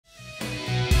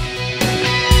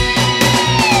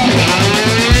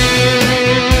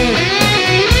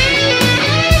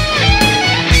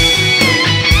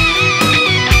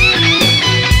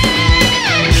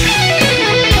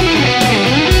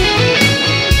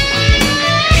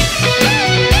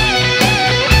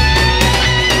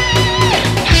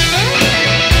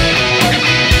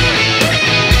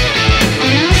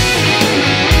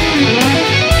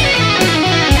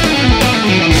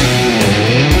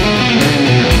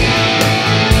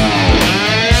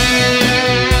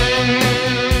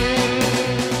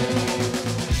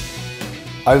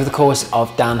Over the course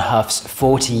of Dan Huff's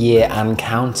 40-year and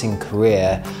counting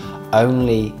career,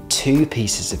 only 2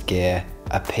 pieces of gear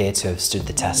appear to have stood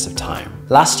the test of time.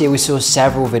 Last year we saw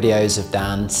several videos of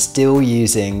Dan still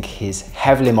using his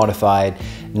heavily modified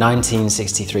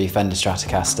 1963 Fender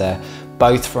Stratocaster,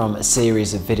 both from a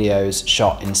series of videos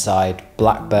shot inside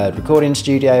Blackbird Recording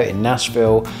Studio in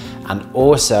Nashville and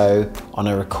also on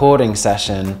a recording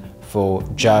session for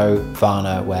Joe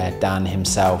Varner where Dan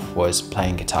himself was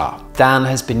playing guitar. Dan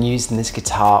has been using this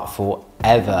guitar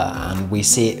forever and we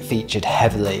see it featured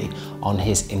heavily on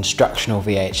his instructional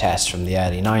VHS from the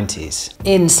early 90s.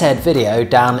 In said video,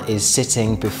 Dan is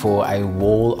sitting before a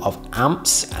wall of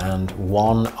amps and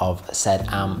one of said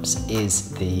amps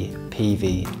is the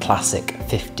Peavey Classic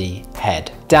 50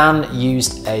 head. Dan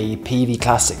used a Peavey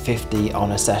Classic 50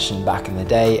 on a session back in the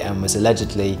day and was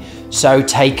allegedly so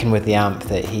taken with the amp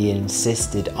that he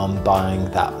insisted on buying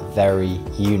that very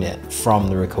unit from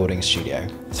the recording studio.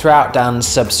 Throughout Dan's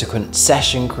subsequent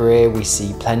session career, we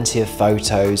see plenty of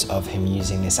photos of him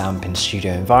using this amp in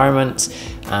studio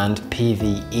environments, and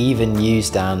Peavey even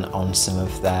used Dan on some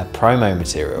of their promo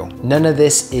material. None of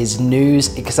this is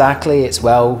news exactly, it's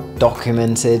well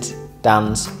documented,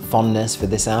 Dan's fondness for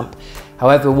this amp.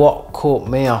 However, what caught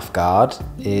me off guard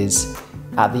is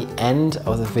at the end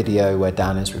of the video where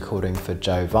Dan is recording for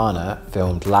Joe Varner,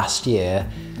 filmed last year,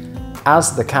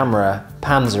 as the camera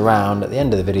pans around at the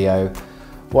end of the video,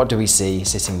 what do we see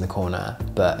sitting in the corner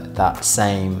but that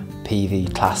same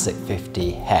Peavey Classic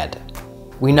 50 head?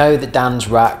 We know that Dan's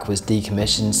rack was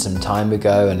decommissioned some time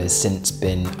ago and has since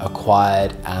been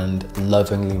acquired and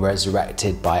lovingly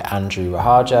resurrected by Andrew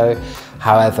Rahajo.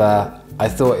 However, I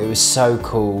thought it was so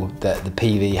cool that the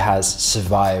Peavey has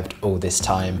survived all this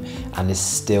time and is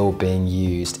still being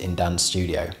used in Dan's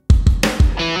studio.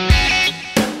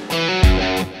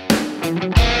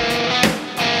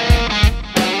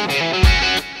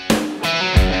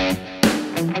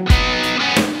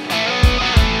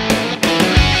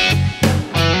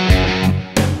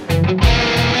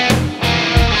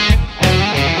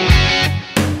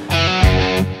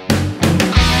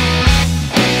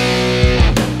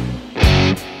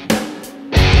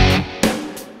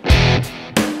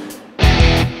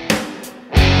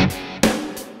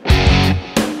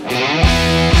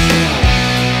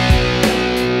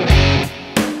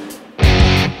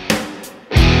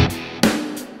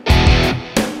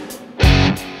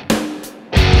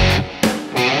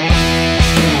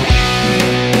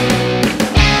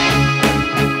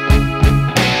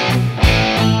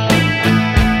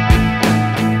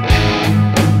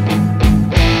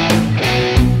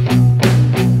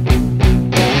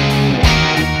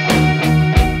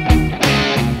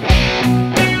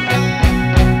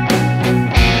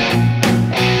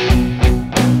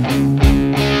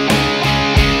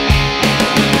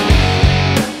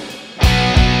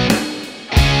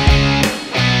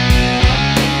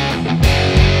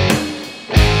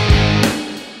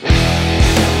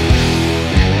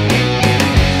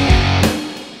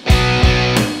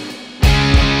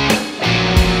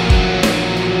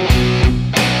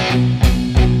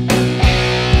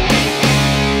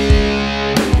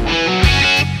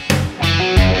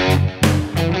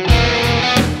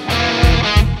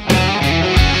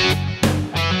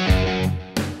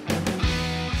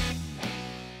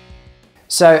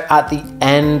 So at the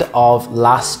end of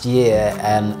last year,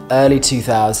 an early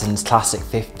 2000s Classic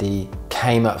 50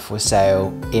 came up for sale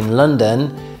in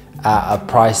London at a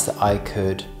price that I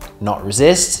could not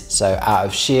resist. So out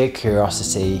of sheer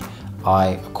curiosity,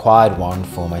 I acquired one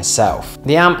for myself.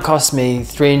 The amp cost me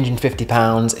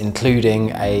 £350,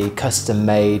 including a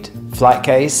custom-made flight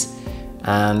case.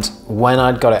 And when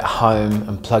I'd got it home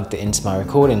and plugged it into my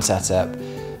recording setup,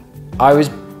 I was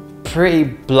pretty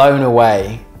blown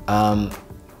away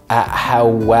at how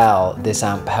well this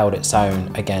amp held its own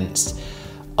against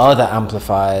other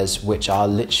amplifiers which are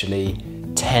literally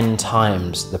 10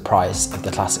 times the price of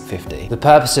the Classic 50. The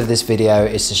purpose of this video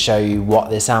is to show you what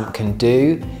this amp can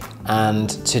do and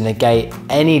to negate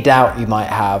any doubt you might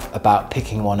have about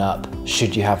picking one up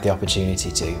should you have the opportunity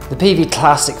to. The Peavey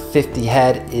Classic 50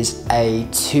 head is a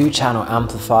 2-channel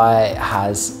amplifier. It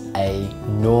has a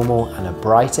normal and a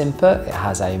bright input. It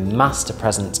has a master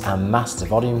presence and master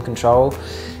volume control,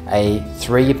 a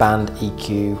 3-band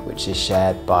EQ which is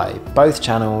shared by both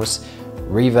channels,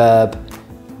 reverb,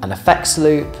 an effects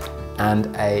loop,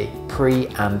 and a pre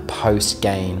and post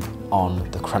gain on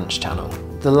the crunch channel.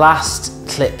 The last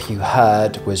clip you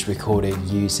heard was recorded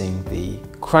using the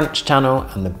crunch channel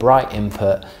and the bright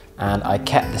input, and I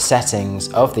kept the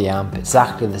settings of the amp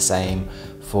exactly the same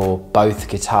for both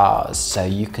guitars, so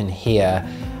you can hear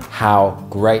how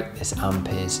great this amp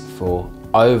is for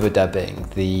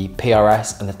overdubbing. The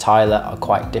PRS and the Tyler are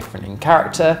quite different in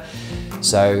character,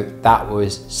 so that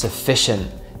was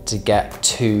sufficient to get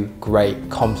two great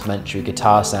complementary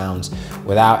guitar sounds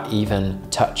without even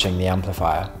touching the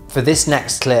amplifier. For this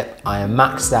next clip, I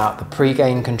maxed out the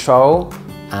pre-gain control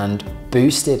and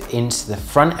boosted into the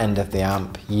front end of the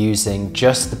amp using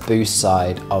just the boost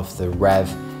side of the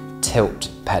Rev tilt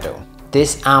pedal.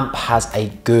 This amp has a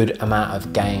good amount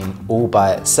of gain all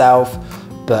by itself,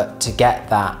 but to get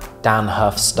that Dan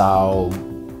Huff style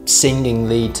singing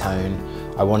lead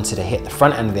tone, I wanted to hit the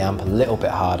front end of the amp a little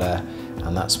bit harder,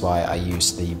 and that's why I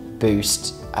used the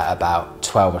boost at about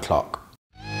 12 o'clock.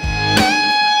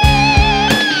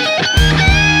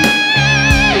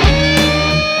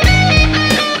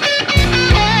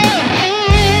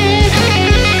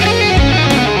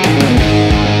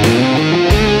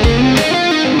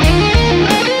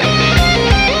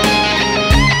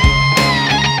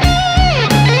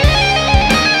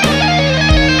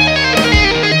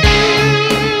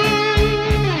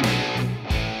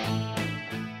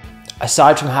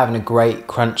 Aside from having a great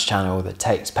crunch channel that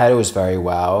takes pedals very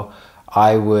well,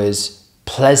 I was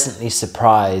pleasantly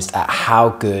surprised at how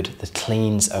good the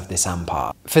cleans of this amp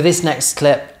are. For this next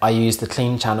clip, I used the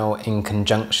clean channel in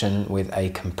conjunction with a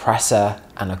compressor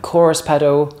and a chorus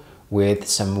pedal with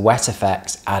some wet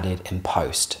effects added in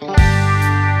post.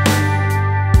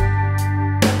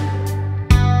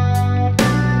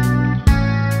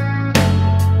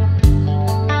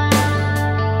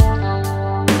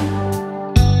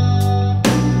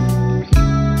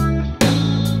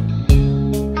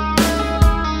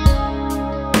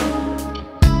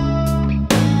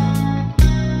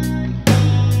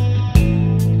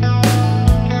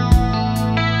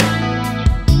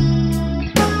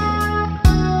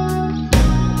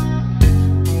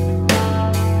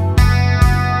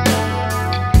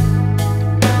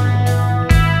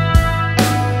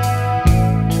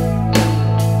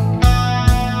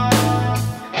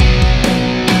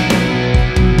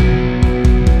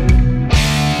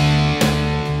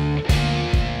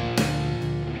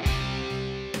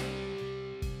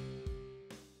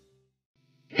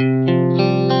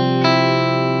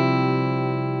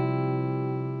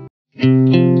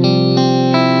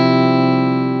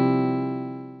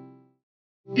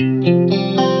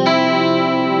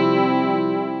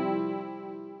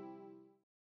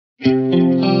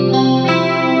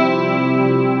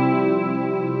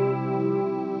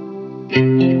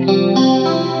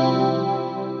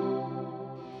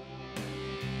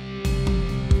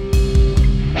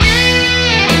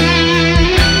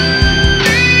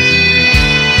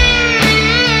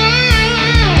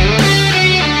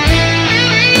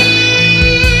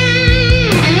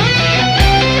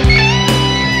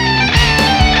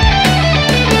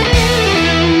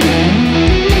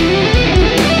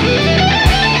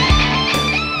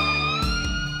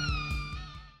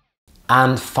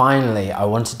 And finally, I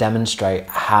want to demonstrate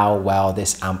how well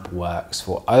this amp works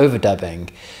for overdubbing.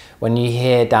 When you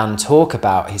hear Dan talk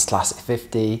about his Classic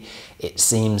 50, it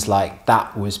seems like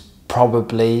that was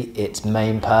probably its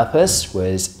main purpose,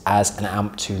 was as an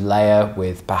amp to layer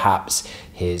with perhaps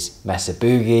his Mesa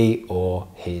Boogie or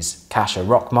his Kasha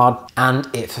Rock Mod, and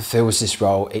it fulfills this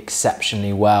role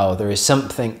exceptionally well. There is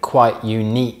something quite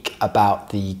unique about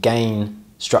the gain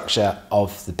structure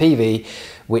of the Peavey,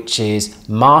 which is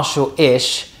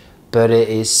Marshall-ish, but it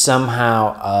is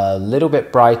somehow a little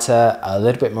bit brighter, a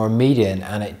little bit more immediate,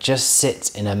 and it just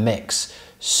sits in a mix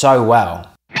so well.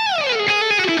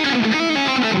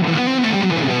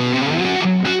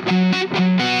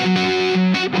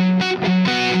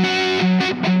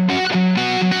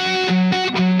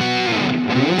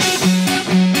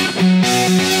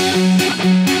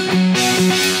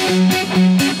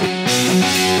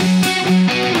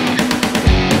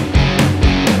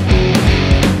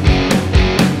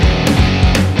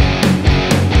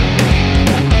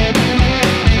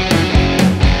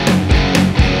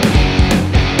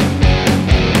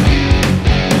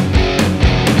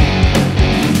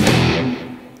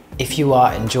 If you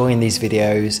are enjoying these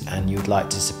videos and you'd like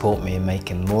to support me in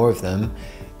making more of them,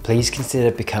 please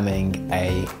consider becoming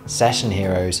a Session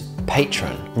Heroes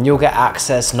patron. And you'll get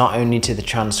access not only to the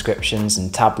transcriptions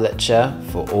and tablature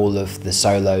for all of the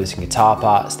solos and guitar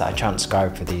parts that I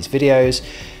transcribe for these videos,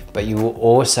 but you will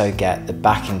also get the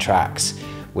backing tracks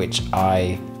which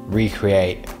I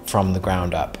recreate from the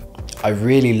ground up. I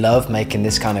really love making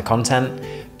this kind of content,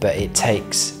 but it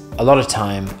takes a lot of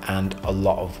time and a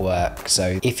lot of work.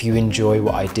 So if you enjoy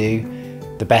what I do,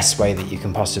 the best way that you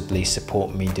can possibly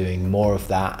support me doing more of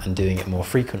that and doing it more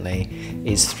frequently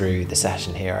is through the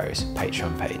Session Heroes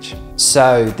Patreon page.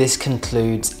 So this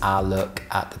concludes our look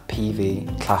at the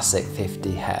Peavey Classic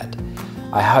 50 head.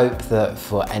 I hope that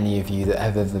for any of you that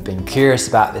have ever been curious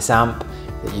about this amp,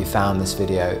 that you found this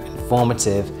video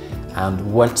informative.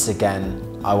 And once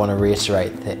again, I want to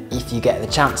reiterate that if you get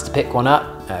the chance to pick one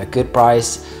up at a good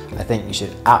price, I think you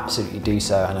should absolutely do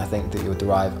so, and I think that you'll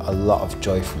derive a lot of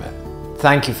joy from it.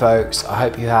 Thank you, folks. I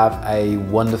hope you have a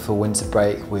wonderful winter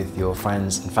break with your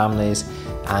friends and families,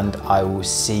 and I will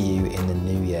see you in the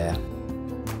new year.